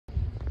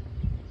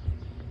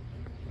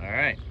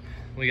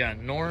We got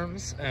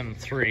Norm's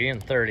M3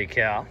 and 30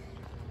 cal.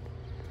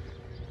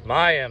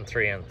 My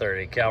M3 and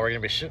 30 cal. We're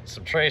gonna be shooting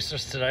some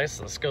tracers today,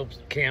 so the scope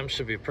cam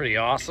should be pretty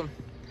awesome.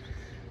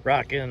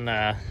 Rocking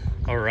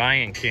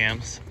Orion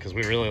cams because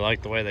we really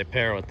like the way they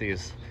pair with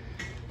these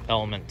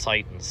Element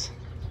Titans.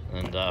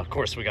 And of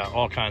course we got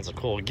all kinds of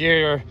cool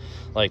gear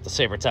like the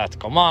Saber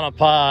Tactical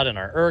monopod and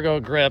our ergo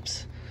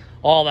grips,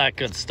 all that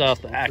good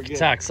stuff. The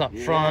Acatacs up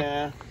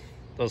front,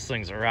 those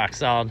things are rock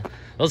solid.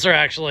 Those are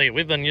actually,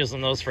 we've been using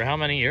those for how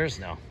many years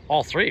now?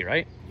 All three,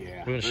 right?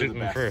 Yeah, we've been shooting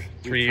them for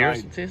 3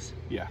 years with these.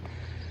 Yeah.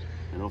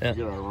 And don't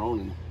forget our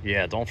Ronin.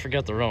 Yeah, don't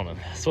forget the Ronin.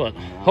 That's what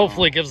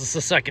hopefully gives us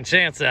a second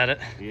chance at it.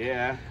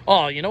 Yeah.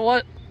 Oh, you know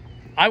what?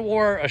 I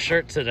wore a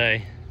shirt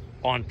today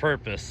on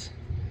purpose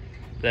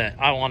that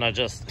I want to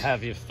just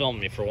have you film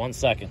me for 1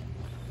 second.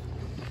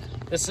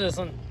 This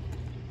isn't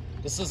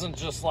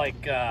just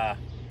like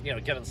you know,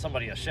 giving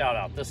somebody a shout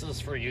out. This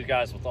is for you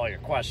guys with all your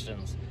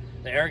questions.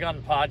 The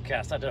Airgun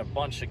podcast, I did a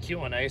bunch of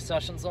Q&A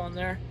sessions on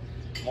there.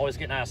 I'm always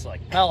getting asked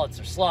like pellets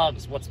or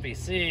slugs, what's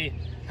BC,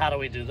 how do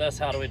we do this,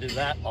 how do we do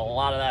that? A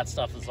lot of that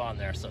stuff is on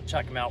there, so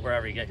check them out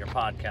wherever you get your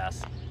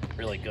podcasts.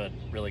 Really good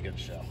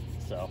show.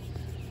 So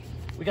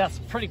we got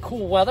some pretty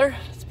cool weather.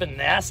 It's been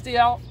nasty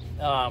out.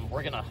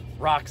 We're gonna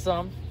rock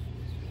some.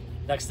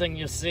 Next thing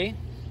you see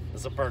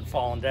is a bird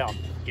falling down,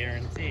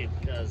 guaranteed,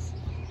 because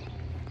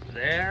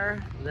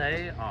there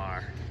they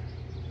are,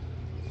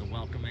 the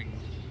welcoming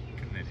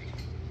committee.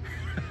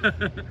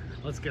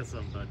 Let's get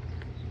some, bud.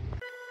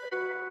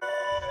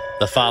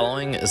 The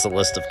following is a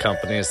list of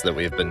companies that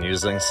we've been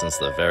using since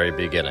the very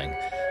beginning,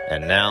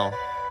 and now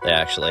they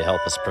actually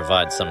help us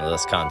provide some of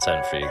this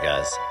content for you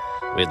guys.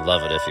 We'd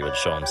love it if you would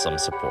show them some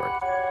support.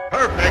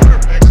 Perfect.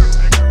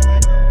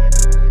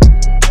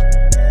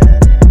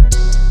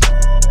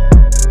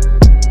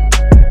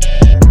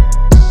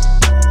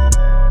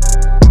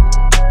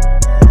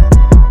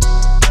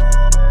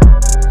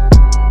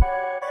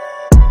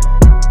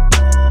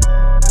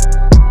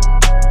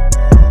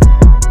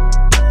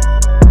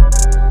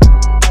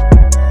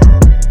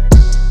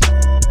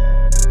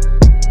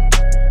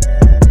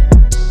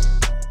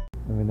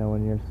 Let me know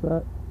when you're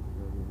set.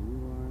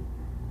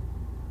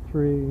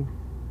 3,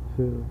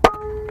 2.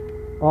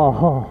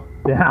 Oh,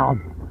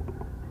 down.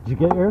 Did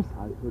you get yours?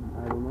 I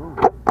don't know.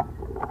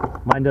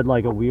 Mine did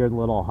like a weird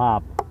little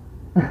hop.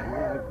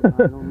 I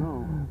don't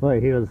know.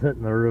 Like he was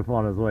hitting the roof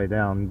on his way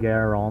down.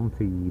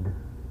 Guaranteed.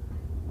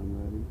 I'm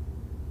ready.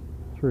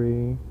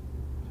 3,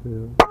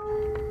 2.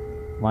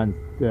 Mine's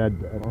dead.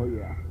 Oh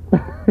yeah.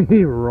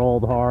 He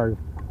rolled hard.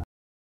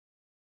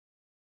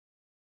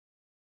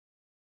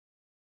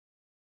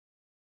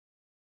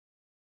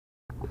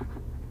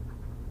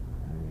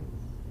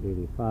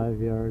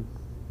 85 yards.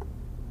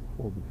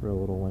 Holding for a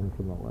little wind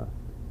from the left.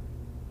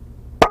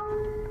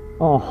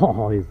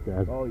 Oh, he's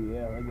dead. Oh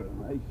yeah, look at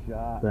him. Nice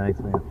shot. Thanks,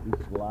 man.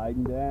 He's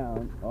sliding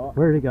down. Oh,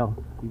 Where'd he go?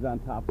 he's on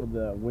top of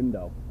the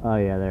window. Oh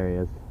yeah, there he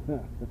is.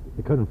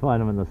 I couldn't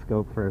find him in the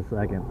scope for a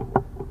second.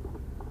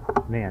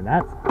 Man,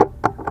 that's...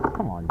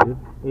 Come on, dude.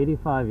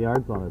 85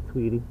 yards on a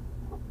Tweety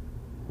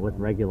with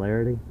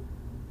regularity.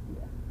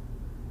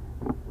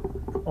 Yeah.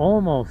 It's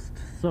almost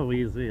so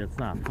easy, it's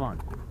not fun.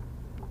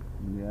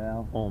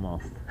 Yeah.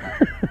 Almost.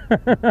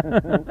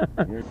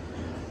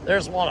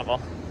 There's one of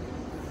them.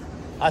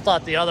 I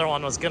thought the other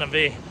one was going to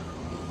be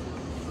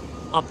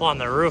up on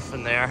the roof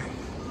in there.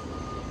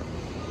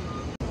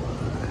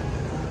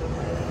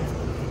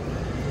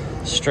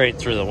 Straight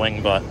through the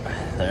wing butt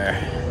there.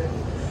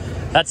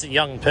 That's a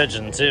young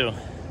pigeon too.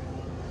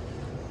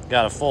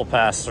 Got a full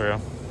pass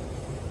through.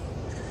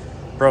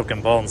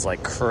 Broken bones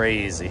like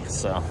crazy,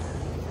 so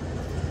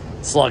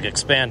slug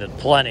expanded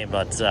plenty,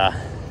 but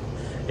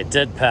it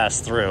did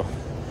pass through.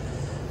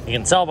 You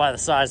can tell by the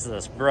size of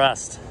this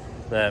breast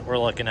that we're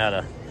looking at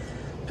a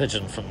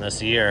pigeon from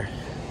this year.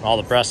 All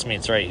the breast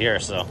meat's right here,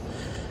 so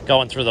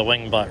going through the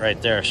wing butt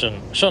right there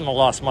shouldn't have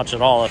lost much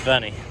at all, if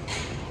any.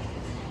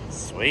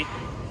 Sweet.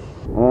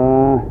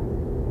 All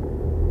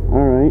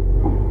right.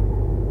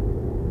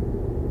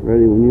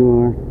 Ready when you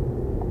are.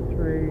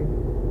 3,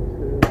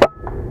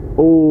 2.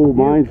 Oh,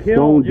 mine's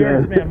stone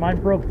yours, dead. man.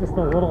 Mine broke just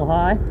a little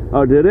high.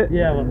 Oh, did it?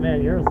 Yeah, but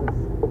man, yours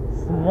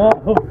is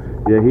small.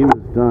 Yeah, he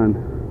was done.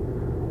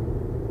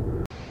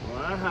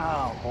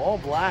 Wow, all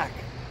black.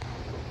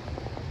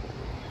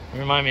 You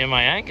remind me of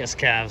my Angus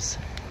calves.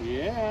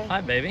 Yeah.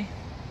 Hi, baby.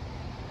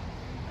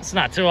 It's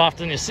not too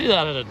often you see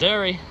that at a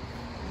dairy.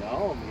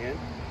 No, man.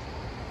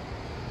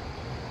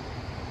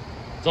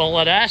 Don't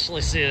let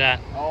Ashley see that.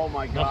 Oh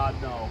my God,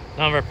 no.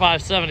 Number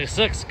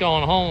 576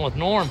 going home with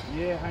Norm.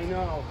 Yeah, I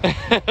know. I'm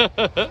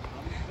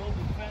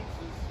building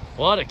fences.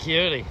 What a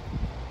cutie.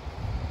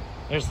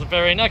 There's the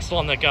very next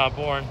one that got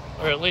born,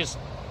 or at least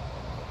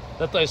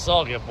that they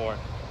saw get born.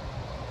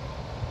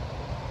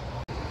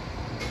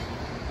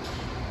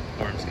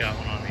 Norm's got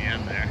one on the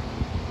end there.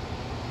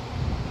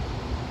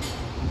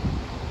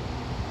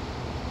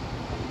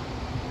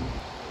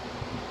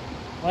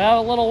 Well,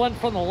 a little wind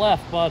from the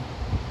left, bud.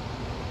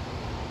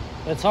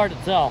 It's hard to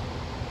tell.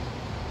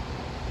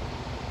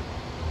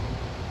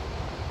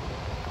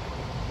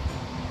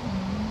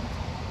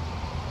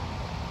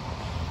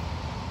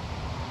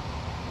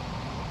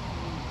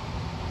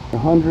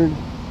 100.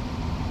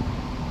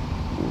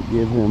 We'll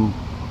give him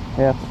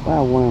half,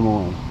 one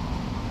MOA.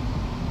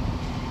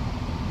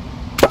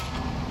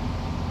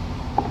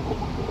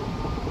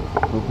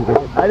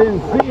 I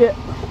didn't see it.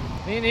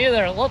 Me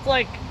neither. It looked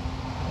like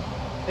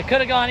it could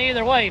have gone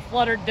either way. He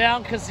fluttered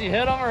down because he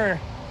hit him, or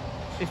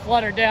he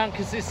fluttered down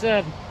because he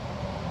said,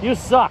 "You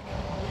suck."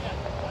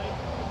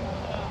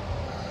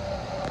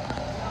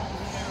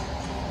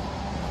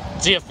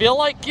 Do you feel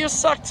like you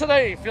suck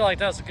today, or you feel like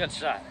that was a good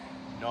shot?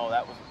 No,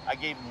 that was, I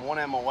gave him one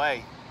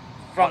MOA.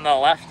 From the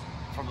left?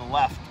 From the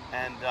left,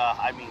 and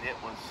I mean, it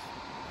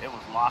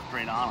was locked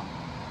right on him.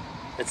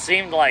 It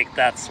seemed like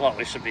that's what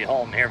we should be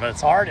holding here, but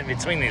it's hard in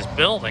between these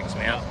buildings,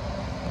 man.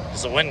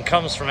 Because the wind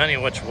comes from any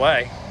which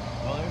way.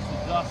 Well, there's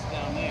the dust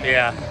down there.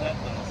 Yeah. That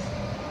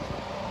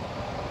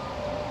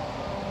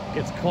dust.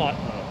 Gets caught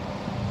in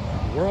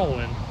a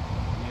whirlwind.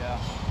 Yeah.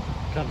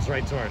 Comes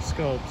right to our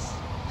scopes.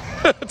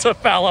 To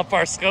foul up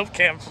our scope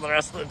cam for the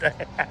rest of the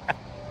day.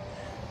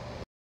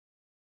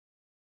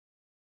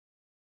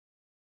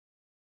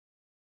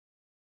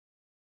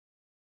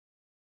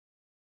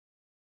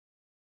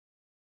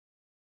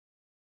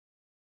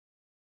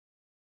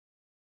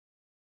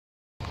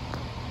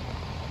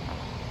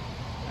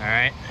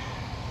 Alright,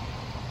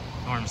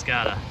 Norm's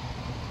got a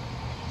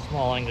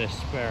small English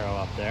sparrow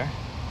up there.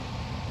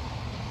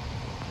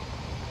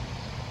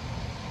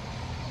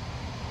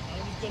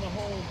 I'm just gonna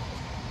hold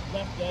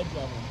left edge of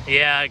him.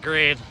 Yeah,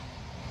 agreed.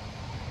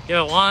 Give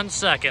it 1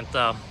 second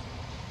though.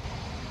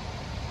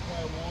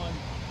 Try one.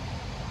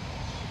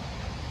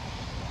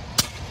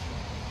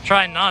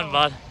 Try none,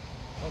 bud.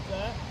 What's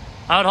that?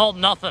 I would hold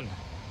nothing.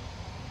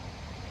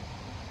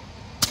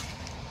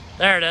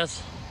 There it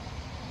is.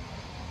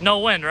 No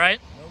wind, right?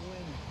 No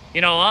wind.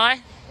 You know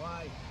why?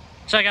 Why?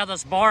 Check out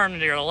this barn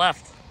to your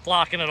left,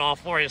 blocking it all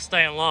for you,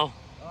 staying low.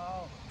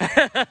 Oh.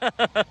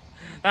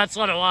 That's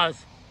what it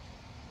was.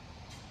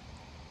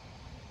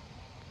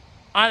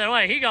 Either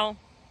way, he go.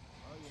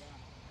 Oh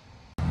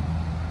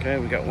yeah. Okay,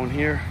 we got one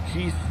here.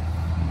 Keith.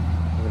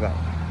 What about,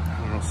 I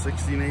don't know,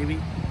 60 maybe?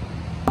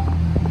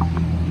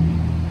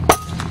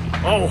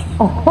 Oh!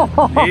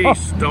 He's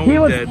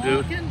stone dead,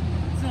 dude.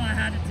 So I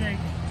had to take.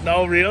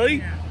 No, really?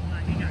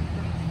 Yeah, he got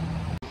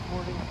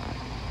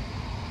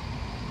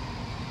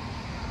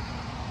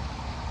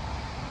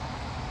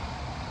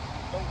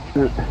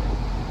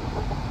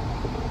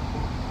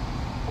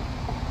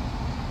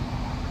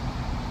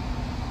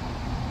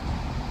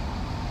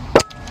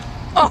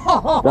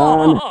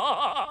Done.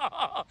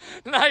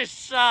 Nice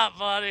shot,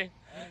 buddy.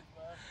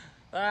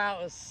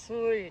 That was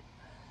sweet.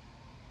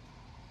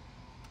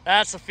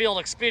 That's a field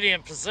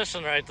expedient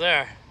position right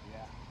there.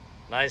 Yeah.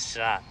 Nice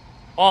shot.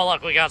 Oh,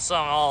 look, we got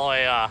something all the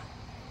way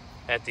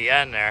at the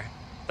end there.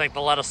 Think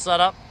they'll let us set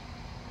up?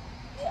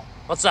 Yeah.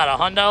 What's that, a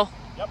hundo?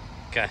 Yep.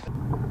 Okay.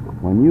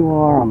 When you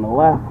are on the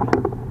left,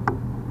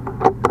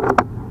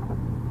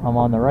 I'm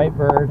on the right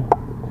bird.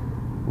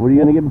 what are you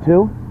gonna give him,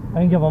 2? I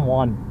can give him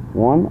 1.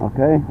 1?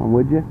 Okay, I'm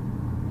with you.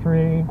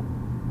 3,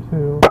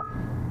 2.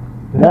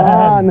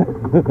 Done.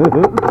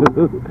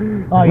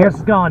 Oh, yours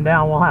is going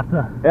down. We'll have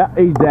to. Yeah,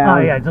 he's down.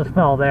 Oh, yeah, it just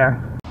fell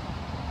there.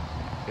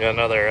 Got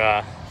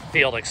another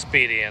field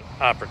expedient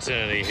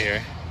opportunity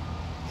here.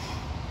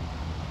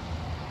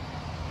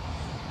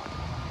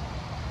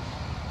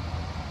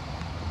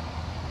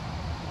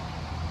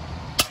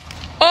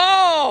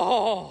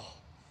 Oh!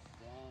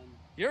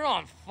 You're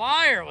on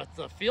fire with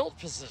the field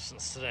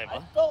positions today,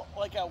 bud. I felt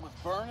like I was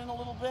burning a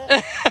little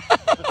bit.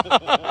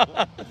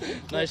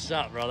 Nice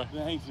shot, brother.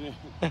 Thanks, man.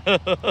 I'm just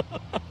gonna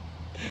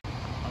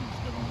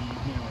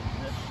leave here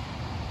like this.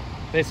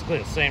 Basically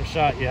the same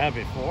shot you had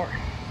before.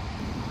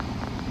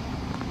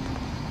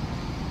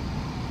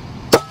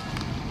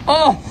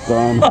 Oh!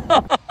 Done.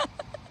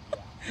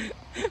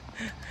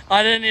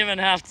 I didn't even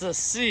have to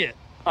see it.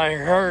 I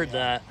heard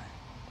that.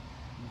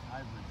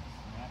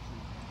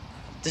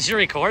 Did you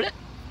record it?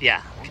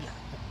 Yeah.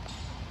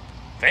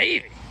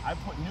 Baby. I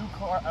went and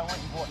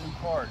bought new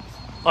cards.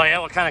 Oh yeah,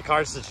 what kind of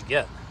cards did you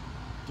get?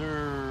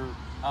 They're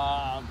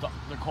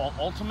called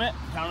Ultimate.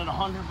 Counted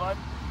 100, bud.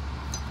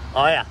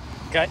 Oh yeah.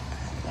 Okay.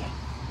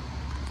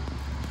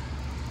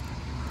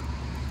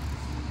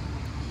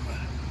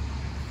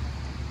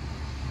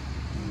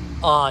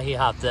 Oh, he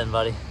hopped in,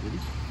 buddy.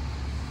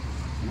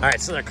 All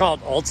right, so they're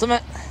called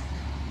Ultimate.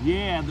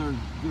 Yeah,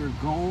 they're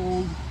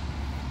gold.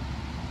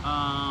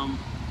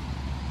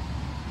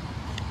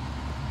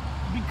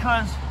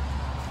 Because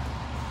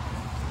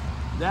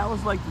that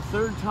was like the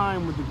 3rd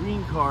time with the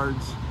green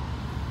cards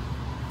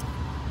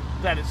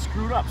that it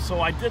screwed up.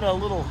 So I did a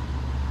little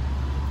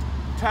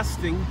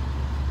testing.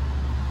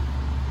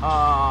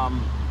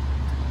 Because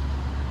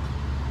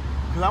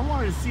I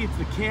wanted to see if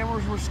the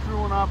cameras were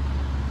screwing up.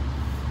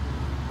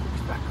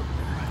 He's back up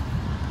there.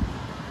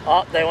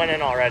 Oh, they went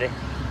in already.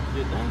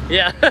 Did they?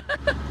 Yeah.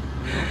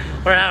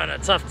 We're having a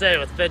tough day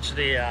with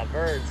fidgety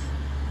birds.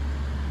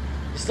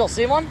 You still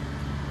see one?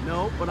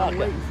 No, but I'm Okay.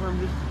 waiting for him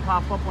just to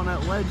pop up on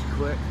that ledge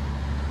quick.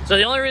 So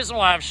the only reason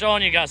why I'm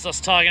showing you guys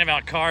us talking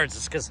about cards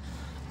is because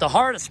the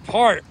hardest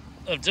part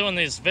of doing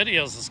these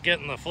videos is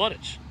getting the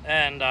footage.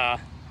 And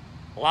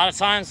A lot of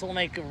times we'll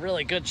make a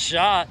really good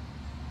shot.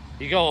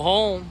 You go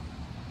home,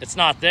 it's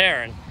not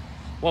there. And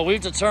what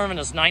we've determined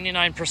is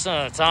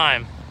 99% of the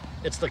time,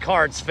 it's the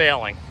cards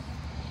failing.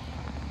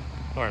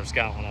 Norm's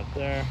got one up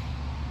there.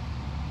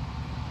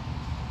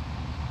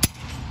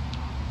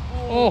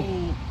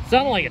 Oh,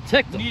 sounded like it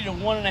ticked him. Needed a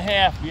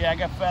 1.5. Yeah, I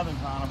got feathers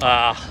on him.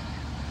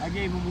 I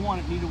gave him one.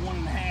 It needed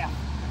 1.5.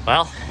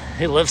 Well,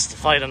 he lives to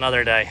fight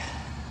another day.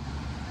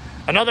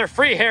 Another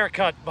free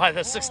haircut by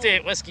the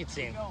 68 Whiskey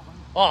team.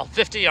 Oh,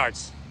 50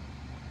 yards.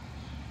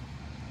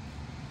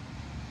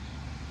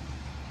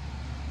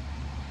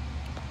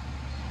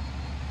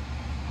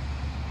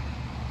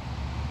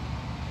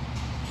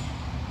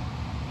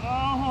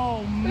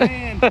 Oh,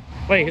 man.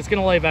 Wait, he's going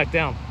to lay back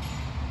down.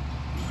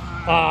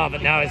 Ah,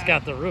 but now he's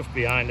got the roof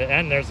behind it,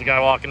 and there's a guy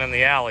walking in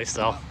the alley,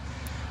 so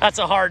that's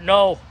a hard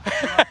no.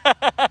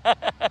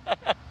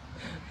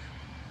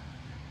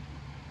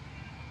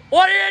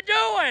 What are you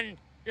doing?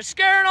 You're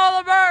scaring all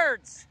the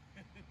birds.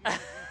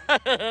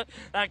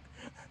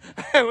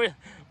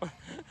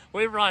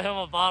 we brought him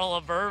a bottle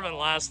of bourbon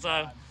last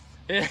time.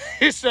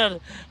 He said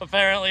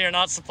apparently you're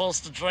not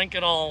supposed to drink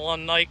it all in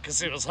one night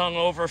because he was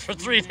hungover for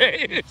 3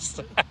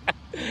 days.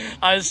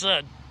 I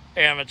said,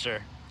 amateur.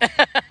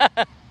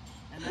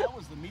 And that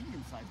was the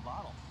medium-sized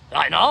bottle.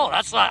 I know,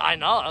 that's not, I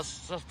know,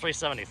 that's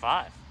 $3.75.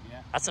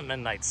 Yeah. That's a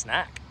midnight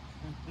snack.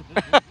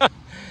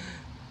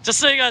 Just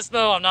so you guys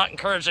know, I'm not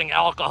encouraging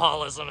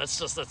alcoholism. It's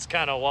just, it's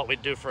kind of what we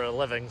do for a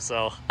living,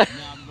 so. Not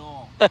at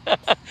all.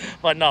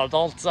 But no,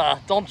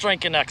 don't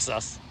drink in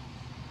excess.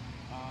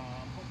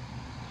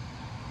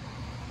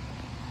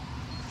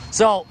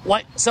 So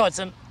what? So it's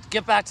a,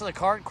 get back to the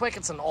card quick.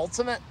 It's an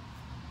ultimate.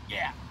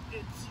 Yeah.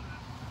 It's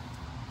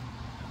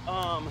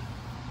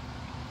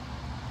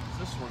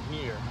this one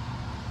here.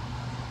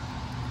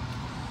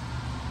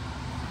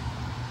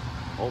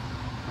 Oh,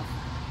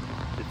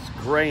 it's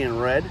gray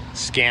and red.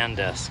 Scan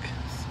disc.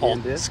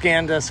 ScanDisc?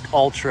 Scan disc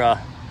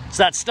Ultra.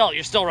 So that's still,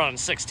 you're still running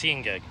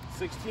 16 gig.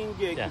 16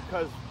 gig, Yeah.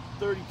 because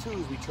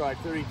 32s, we tried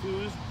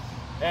 32s,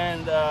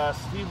 and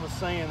Steve was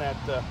saying that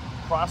the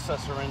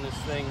processor in this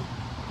thing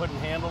couldn't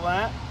handle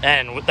that.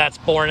 And that's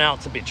borne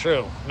out to be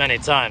true many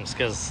times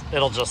because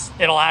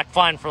it'll act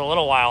fine for a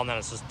little while and then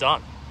it's just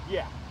done.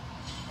 Yeah.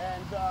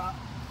 And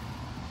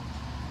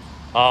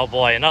Oh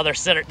boy, another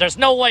sitter. There's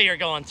no way you're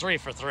going 3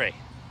 for 3.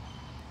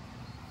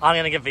 I'm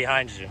gonna get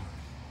behind you.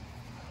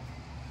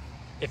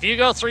 If you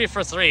go 3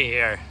 for 3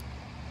 here,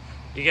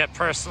 you get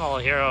personal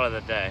hero of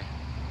the day.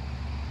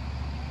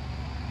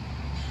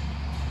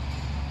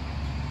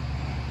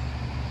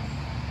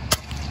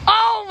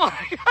 Oh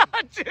my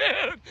God,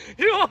 dude!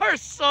 You are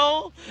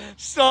so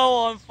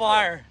on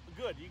fire.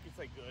 good, you can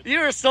say good. You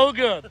are so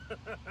good.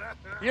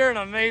 You're an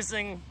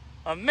amazing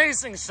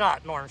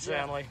shot, Norm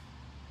Shanley.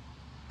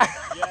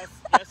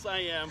 Yes, I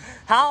am.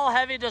 How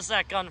heavy does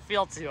that gun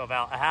feel to you?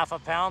 About a half a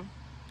pound?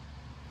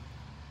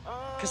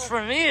 Because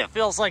for me, it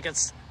feels like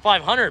it's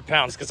 500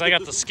 pounds because I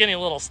got the skinny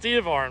little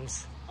Steve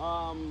arms.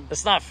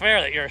 It's not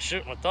fair that you're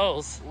shooting with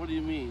those. What do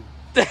you mean?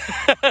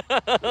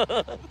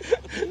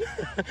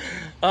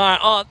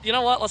 Alright, you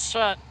know what? Let's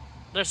try it.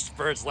 There's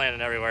birds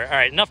landing everywhere.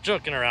 Alright, enough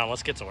joking around.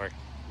 Let's get to work.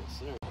 Yes,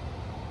 sir.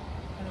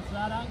 And is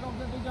that angle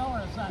good to go,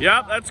 or is that...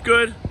 Yep, that's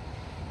good.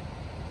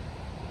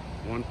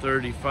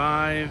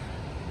 135.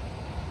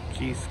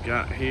 Keith's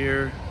got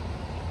here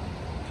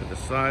to the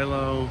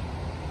silo.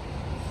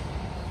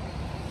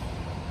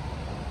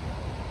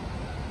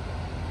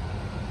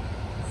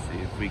 Let's see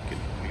if we can.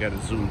 We got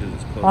to zoom to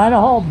this close. Try to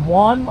hold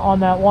 1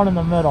 on that one in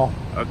the middle.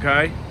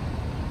 Okay.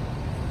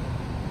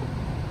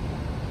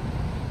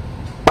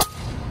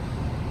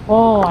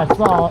 Oh, I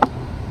saw it.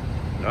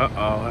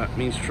 Uh-oh, that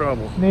means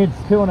trouble. Needs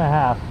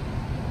 2.5.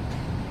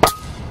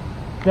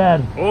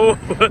 Dead. Oh!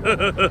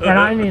 And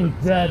I mean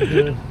dead,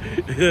 dude.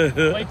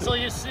 Wait till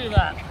you see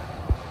that.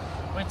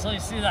 Wait till you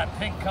see that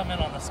pink come in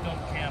on the scope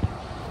cam.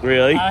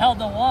 Really? I held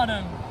the 1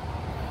 and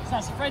so I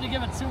was afraid to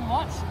give it too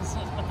much,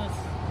 but this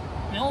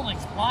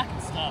building's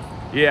blocking stuff.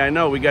 Yeah, I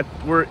know.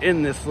 We're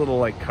in this little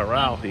like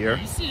corral here.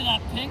 You see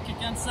that pink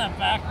against that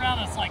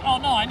background? It's like, oh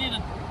no, I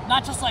needed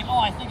not just like, oh,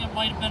 I think it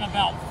might have been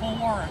about 4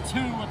 or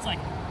 2. It's like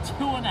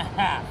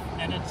 2.5,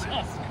 and it just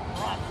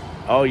crushed.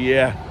 Oh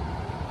yeah.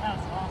 That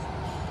was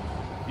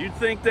awesome. You'd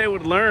think they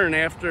would learn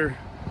after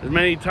as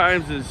many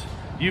times as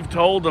you've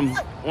told them.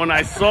 When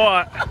I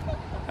saw it,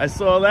 I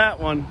saw that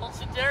one. Don't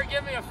you dare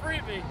give me a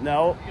freebie.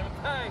 No. You're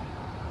gonna pay.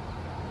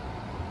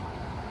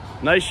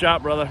 Nice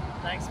shot, brother.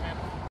 Thanks, man.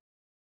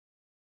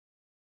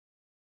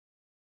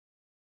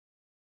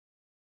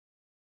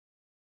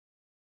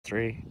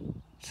 Three,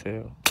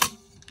 2.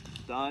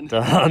 Done.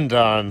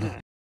 Done.